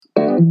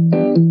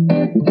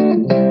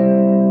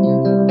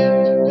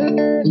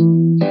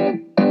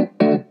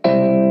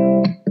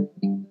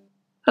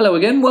Hello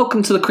again,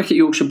 welcome to the Cricket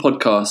Yorkshire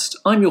podcast.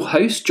 I'm your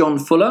host, John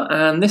Fuller,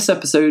 and this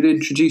episode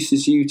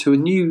introduces you to a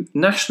new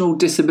national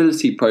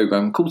disability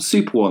programme called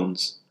Super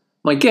Ones.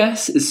 My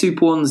guest is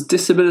Super One's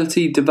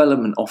Disability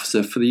Development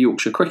Officer for the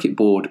Yorkshire Cricket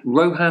Board,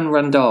 Rohan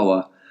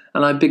Randhawa,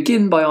 and I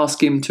begin by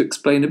asking him to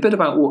explain a bit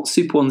about what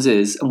Super Ones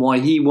is and why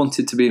he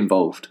wanted to be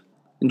involved.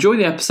 Enjoy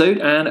the episode,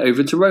 and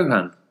over to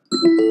Rohan.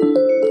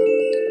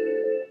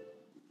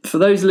 For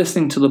those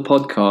listening to the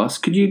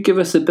podcast, could you give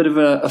us a bit of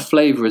a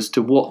flavour as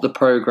to what the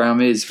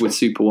programme is with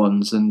Super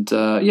Ones and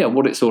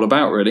what it's all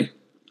about, really?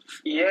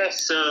 Yeah,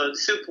 so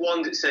Super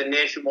Ones, it's a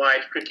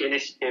nationwide cricket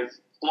initiative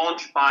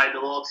launched by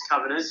the Lords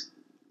Taverners,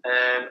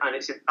 and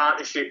it's in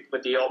partnership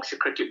with the Yorkshire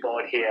Cricket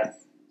Board here.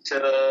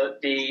 So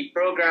the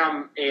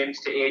programme aims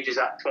to ages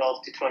at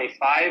 12 to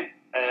 25.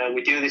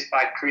 We do this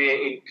by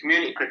creating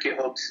community cricket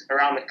hubs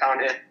around the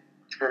county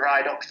to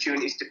provide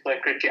opportunities to play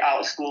cricket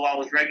out of school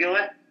hours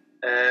regularly.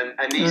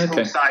 And these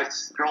hub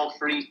sites are all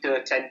free to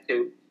attend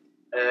to.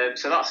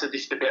 So that's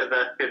just a bit of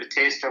a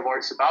taster of what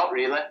it's about,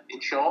 really,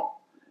 in short.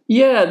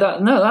 Yeah,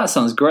 that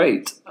sounds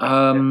great.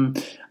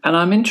 And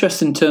I'm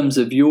interested in terms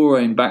of your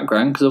own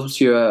background, because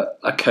obviously you're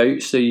a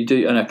coach, so you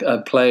do, and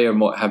a player and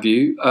what have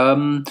you.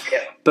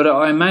 But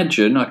I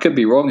imagine, I could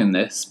be wrong in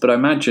this, but I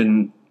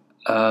imagine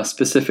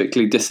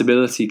specifically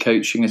disability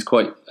coaching is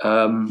quite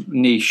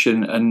niche.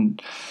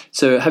 And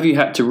so have you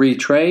had to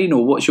retrain,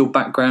 or what's your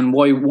background?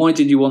 Why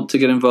did you want to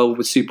get involved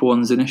with Super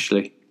Ones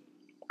initially?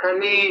 I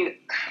mean,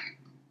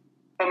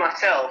 for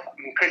myself,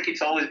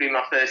 cricket's always been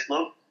my first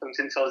love.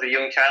 Since I was a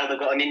young child, I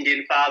got an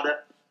Indian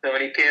father, so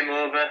when he came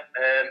over,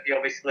 he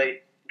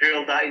obviously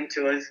drilled that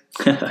into us.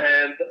 But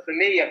for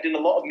me, I've done a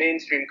lot of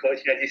mainstream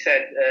coaching, as you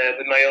said,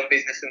 with my own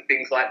business and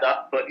things like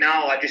that. But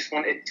now I just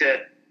wanted to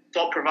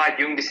sort of provide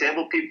young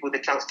disabled people with the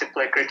chance to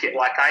play cricket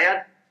like I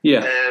had,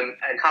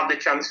 and have the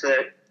chance for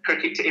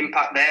cricket to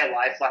impact their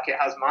life like it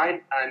has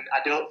mine. And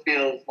I don't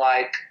feel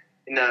like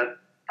in the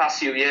past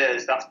few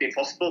years that's been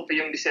possible for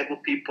young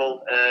disabled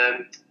people,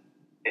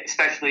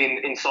 especially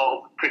in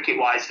sort of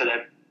cricket-wise for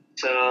them.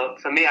 So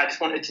for me, I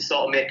just wanted to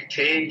sort of make a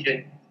change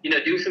and,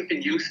 do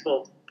something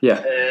useful.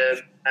 Yeah.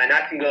 And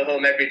I can go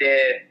home every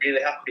day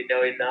really happy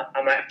knowing that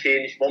I might have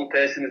changed one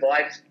person's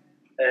life.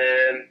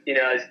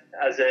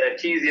 As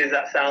cheesy as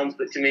that sounds,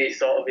 but to me,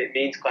 it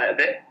means quite a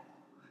bit.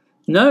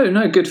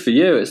 No, good for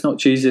you. It's not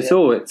cheesy at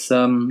all. It's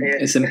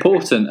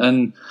important,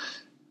 and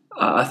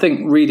I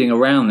think reading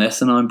around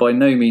this, and I'm by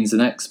no means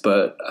an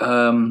expert.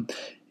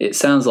 It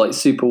sounds like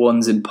Super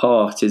Ones in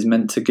part is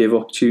meant to give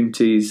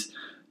opportunities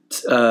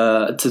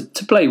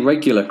to play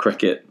regular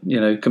cricket,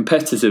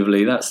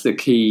 competitively. That's the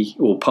key,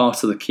 or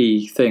part of the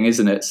key thing,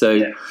 isn't it?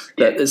 So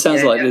it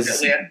sounds like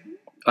there's.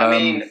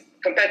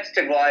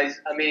 Competitive-wise,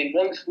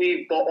 once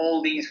we've got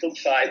all these hub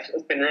sites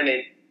up and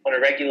running on a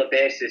regular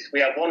basis,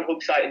 we have one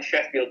hub site in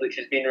Sheffield which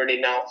has been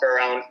running now for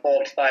around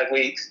 4 to 5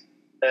 weeks,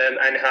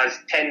 and has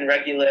 10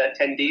 regular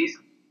attendees,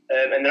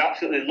 and they're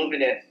absolutely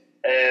loving it.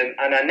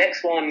 And our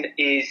next one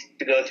is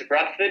to go to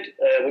Bradford,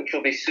 which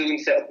will be soon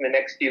set up in the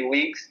next few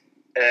weeks.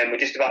 We're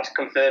just about to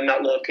confirm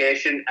that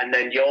location, and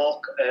then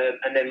York,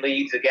 and then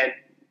Leeds again.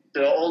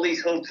 So all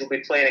these hubs will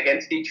be playing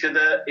against each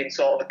other in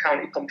sort of a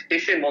county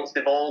competition once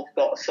they've all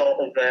got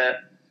sort of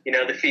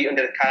the feet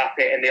under the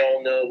carpet and they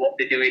all know what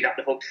they're doing at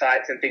the hub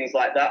sites and things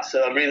like that.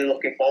 So I'm really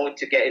looking forward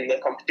to getting the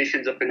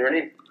competitions up and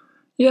running.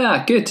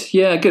 Yeah, good.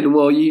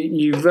 Well,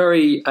 you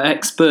very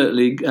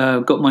expertly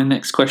got my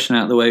next question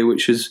out of the way,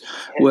 which is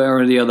where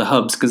are the other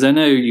hubs? Because I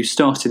know you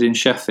started in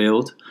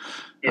Sheffield.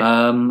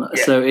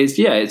 So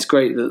it's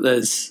great that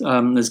there's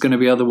going to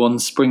be other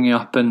ones springing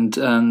up and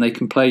they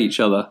can play each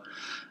other.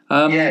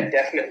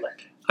 Definitely.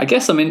 I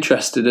guess I'm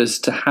interested as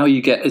to how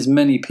you get as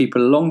many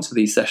people along to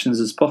these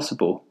sessions as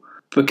possible,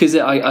 because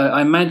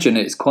I imagine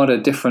it's quite a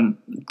different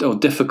or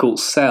difficult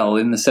sell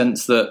in the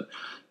sense that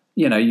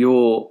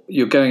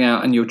you're going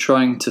out and you're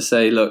trying to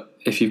say, look,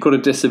 if you've got a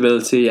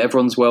disability,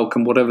 everyone's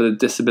welcome, whatever the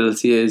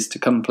disability is, to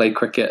come play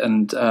cricket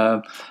and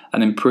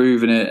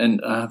improve in it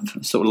and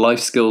sort of life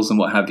skills and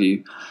what have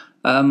you.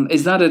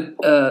 Is that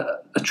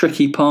a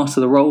tricky part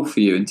of the role for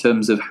you in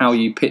terms of how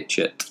you pitch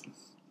it?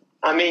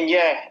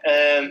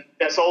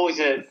 That's always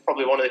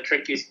probably one of the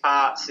trickiest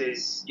parts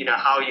is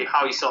how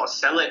you sort of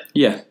sell it.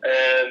 Yeah.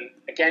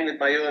 Again, with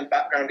my own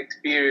background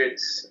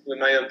experience with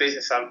my own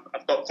business,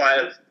 I've got quite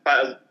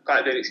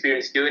a bit of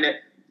experience doing it.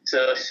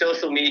 So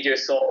social media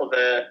is sort of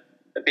a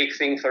big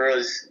thing for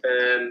us,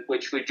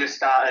 which we just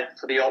started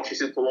for the Yorkshire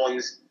Super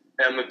Ones,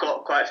 and we've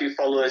got quite a few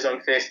followers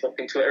on Facebook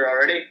and Twitter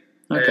already.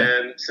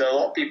 Okay. So a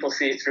lot of people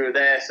see it through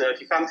there. So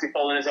if you fancy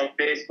following us on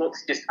Facebook,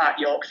 it's just at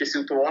Yorkshire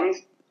Super Ones.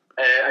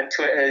 And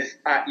Twitter's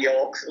at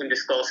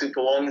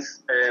Yorks_Super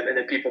Ones, and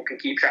then people can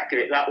keep track of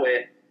it that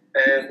way.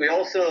 We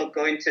also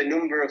go into a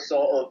number of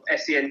sort of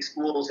SEN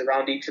schools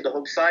around each of the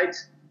hub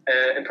sites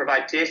and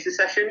provide taster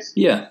sessions.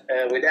 Yeah.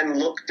 We then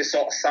look to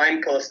sort of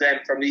signpost them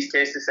from these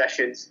taster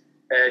sessions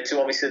to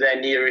obviously their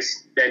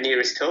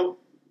nearest hub.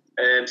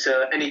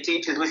 So any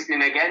teachers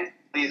listening again,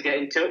 please get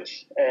in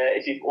touch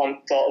if you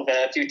want sort of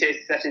a few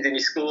tasting sessions in your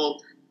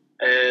school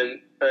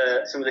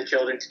for some of the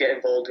children to get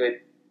involved with.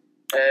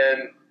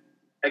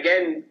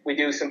 Again, we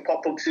do some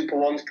pop-up Super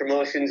Ones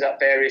promotions at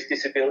various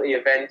disability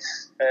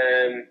events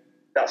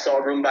that sort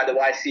of run by the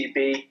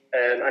YCB,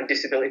 and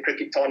disability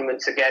cricket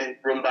tournaments, again,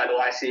 run by the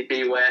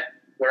YCB, where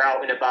we're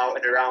out and about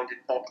and around and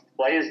talking to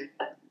players.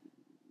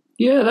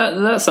 Yeah,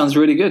 that sounds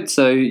really good.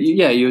 So,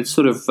 yeah, you're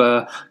sort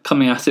of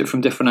coming at it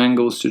from different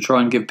angles to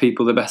try and give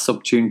people the best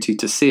opportunity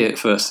to see it,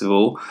 first of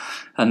all.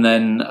 And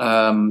then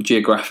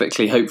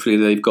geographically, hopefully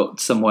they've got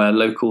somewhere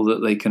local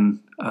that they can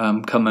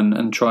come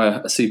and try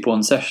a Super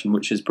One session,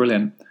 which is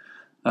brilliant.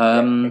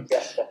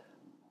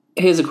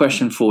 Here's a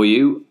question for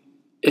you.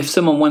 If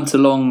someone went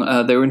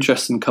along, they were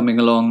interested in coming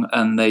along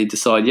and they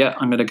decide, yeah,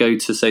 I'm going to go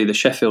to, say, the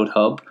Sheffield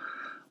Hub,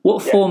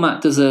 what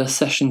format does a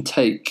session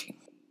take?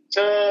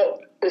 So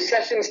the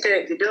sessions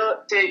they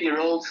don't take your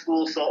old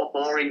school sort of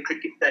boring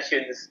cricket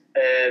sessions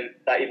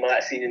that you might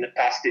have seen in the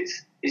past.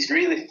 It's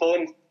really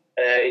fun.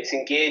 It's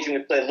engaging. We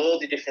play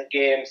loads of different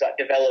games that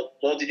develop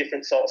loads of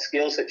different sort of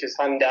skills, such as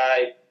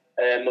hand-eye,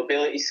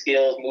 mobility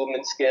skills,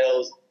 movement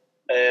skills,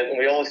 and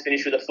we always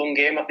finish with a fun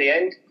game at the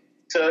end.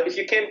 So if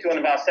you came to one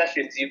of our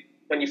sessions,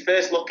 when you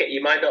first look at it,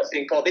 you might not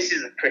think, oh, this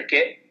isn't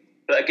cricket.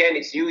 But again,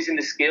 it's using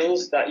the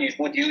skills that you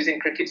would use in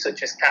cricket,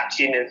 such as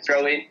catching and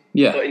throwing,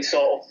 but in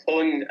sort of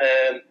fun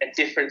and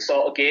different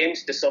sort of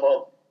games to sort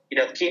of,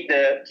 keep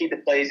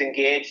the players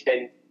engaged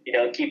and,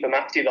 keep them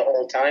active at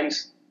all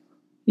times.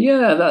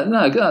 Yeah,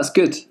 that's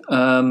good.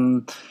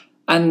 And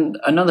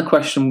another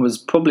question was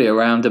probably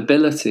around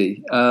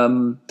ability.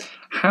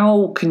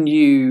 How can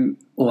you,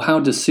 or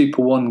how does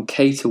Super One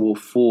cater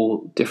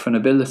for different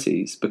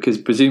abilities? Because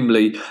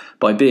presumably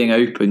by being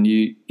open,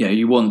 you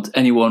want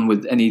anyone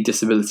with any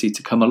disability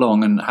to come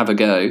along and have a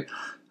go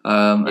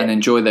and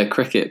enjoy their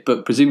cricket.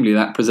 But presumably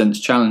that presents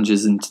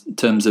challenges in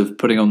terms of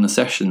putting on the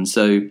session.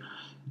 So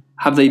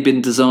have they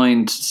been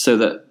designed so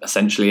that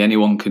essentially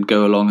anyone could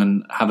go along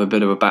and have a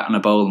bit of a bat and a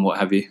bowl and what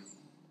have you?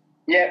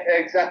 Yeah,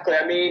 exactly.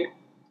 I mean,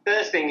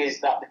 first thing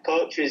is that the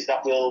coaches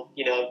that will,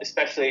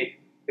 especially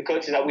the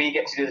coaches that we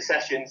get to do the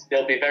sessions,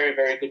 they'll be very,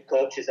 very good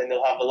coaches and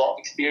they'll have a lot of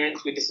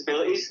experience with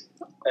disabilities.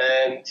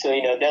 So,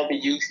 they'll be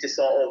used to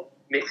sort of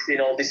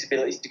mixing all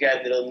disabilities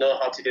together. They'll know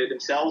how to do it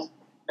themselves.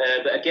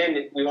 But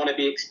again, we want to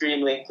be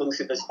extremely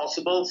inclusive as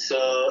possible.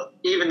 So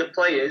even the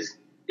players,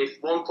 if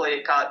one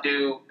player can't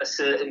do a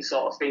certain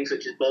sort of thing,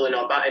 such as bowling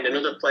or batting,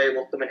 another player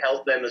will come and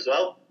help them as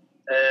well.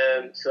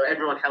 So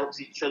everyone helps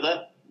each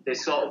other.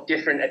 There's sort of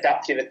different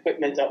adaptive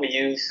equipment that we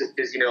use, such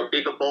as,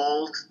 bigger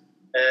balls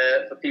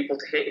for people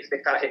to hit if they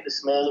can't hit the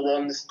smaller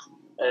ones.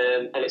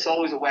 And it's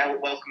always a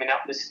welcoming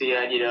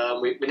atmosphere.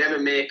 We never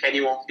make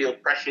anyone feel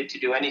pressured to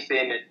do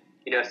anything. And,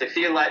 if they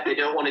feel like they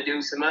don't want to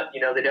do something, they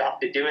don't have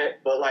to do it.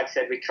 But like I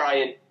said, we try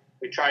and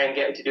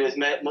get them to do as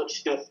much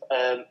stuff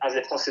as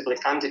they possibly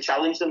can to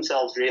challenge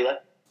themselves, really.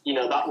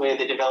 That way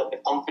they develop the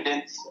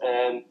confidence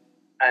and,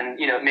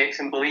 it makes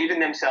them believe in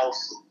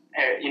themselves,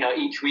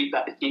 each week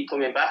that they keep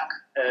coming back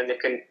and they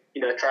can,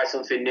 try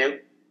something new.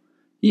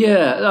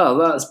 Yeah,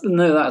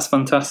 that's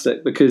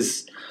fantastic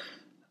because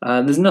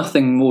there's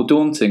nothing more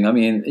daunting. I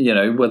mean,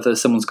 whether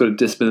someone's got a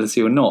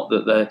disability or not,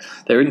 that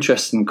they're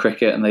interested in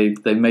cricket and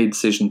they've made a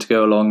decision to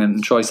go along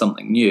and try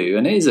something new.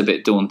 And it is a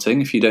bit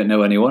daunting if you don't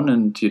know anyone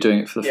and you're doing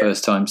it for the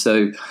first time.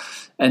 So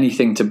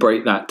anything to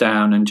break that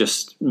down and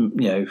just,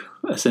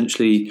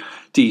 essentially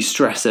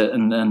de-stress it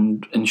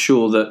and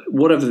ensure that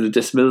whatever the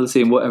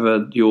disability and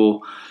whatever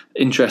your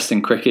interest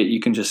in cricket,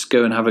 you can just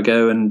go and have a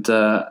go and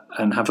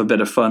have a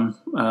bit of fun.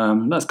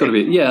 That's got to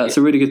be, it's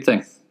a really good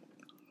thing.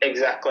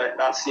 Exactly.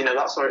 That's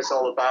what it's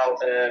all about.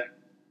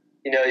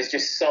 It's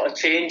just sort of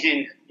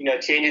changing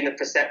the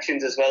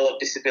perceptions as well of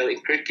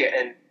disability cricket,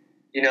 and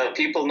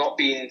people not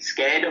being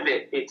scared of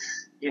it.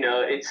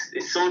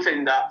 It's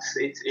something that's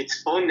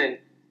it's fun, and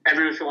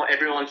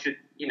everyone should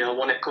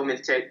want to come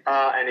and take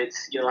part. And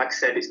it's like I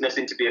said, it's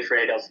nothing to be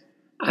afraid of.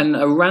 And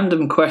a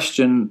random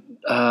question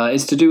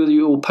is to do with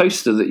your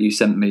poster that you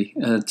sent me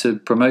to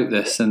promote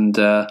this, and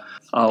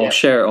I'll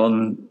share it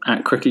on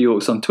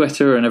 @CricketYorks on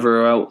Twitter and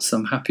everywhere else.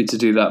 I'm happy to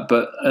do that.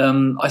 But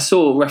I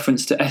saw a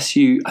reference to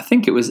SU, I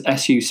think it was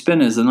SU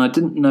Spinners, and I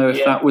didn't know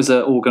if that was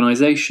an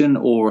organisation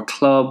or a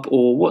club,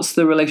 or what's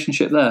the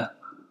relationship there?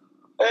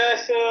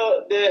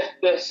 So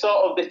the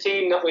sort of the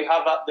team that we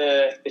have at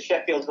the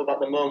Sheffield Hub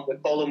at the moment, we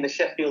call them the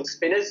Sheffield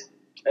Spinners.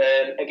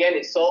 Again,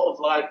 it's sort of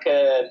like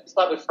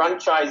we're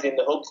franchising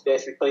the hubs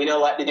basically,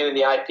 like they do in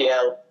the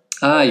IPL.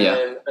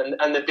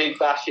 And the Big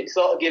Bash. It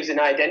sort of gives an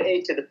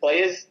identity to the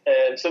players,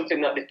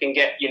 something that they can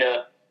get,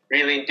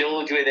 really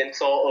indulge with and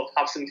sort of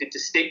have something to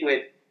stick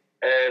with.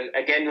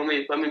 Again, when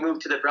we move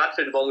to the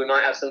Bradford one, we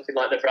might have something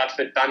like the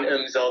Bradford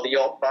Bantams or the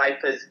York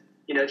Vipers.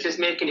 Just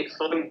making it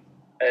fun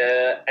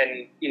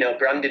and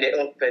branding it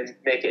up and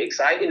make it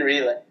exciting,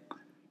 really.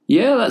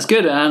 Yeah, that's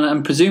good,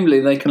 and presumably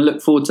they can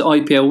look forward to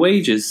IPL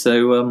wages,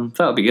 so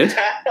that'll be good.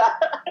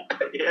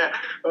 Yeah,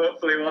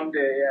 hopefully one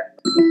day, yeah.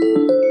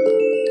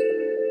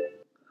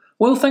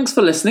 Well, thanks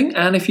for listening,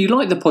 and if you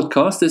like the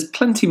podcast, there's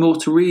plenty more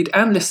to read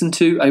and listen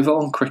to over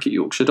on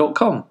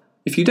cricketyorkshire.com.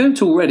 If you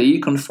don't already, you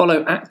can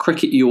follow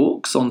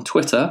 @cricketyorks on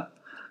Twitter,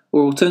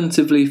 or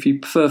alternatively, if you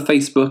prefer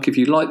Facebook, if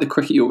you like the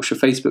Cricket Yorkshire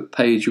Facebook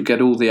page, you'll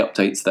get all the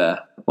updates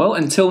there. Well,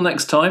 until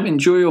next time,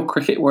 enjoy your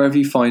cricket wherever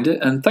you find it,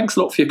 and thanks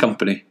a lot for your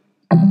company.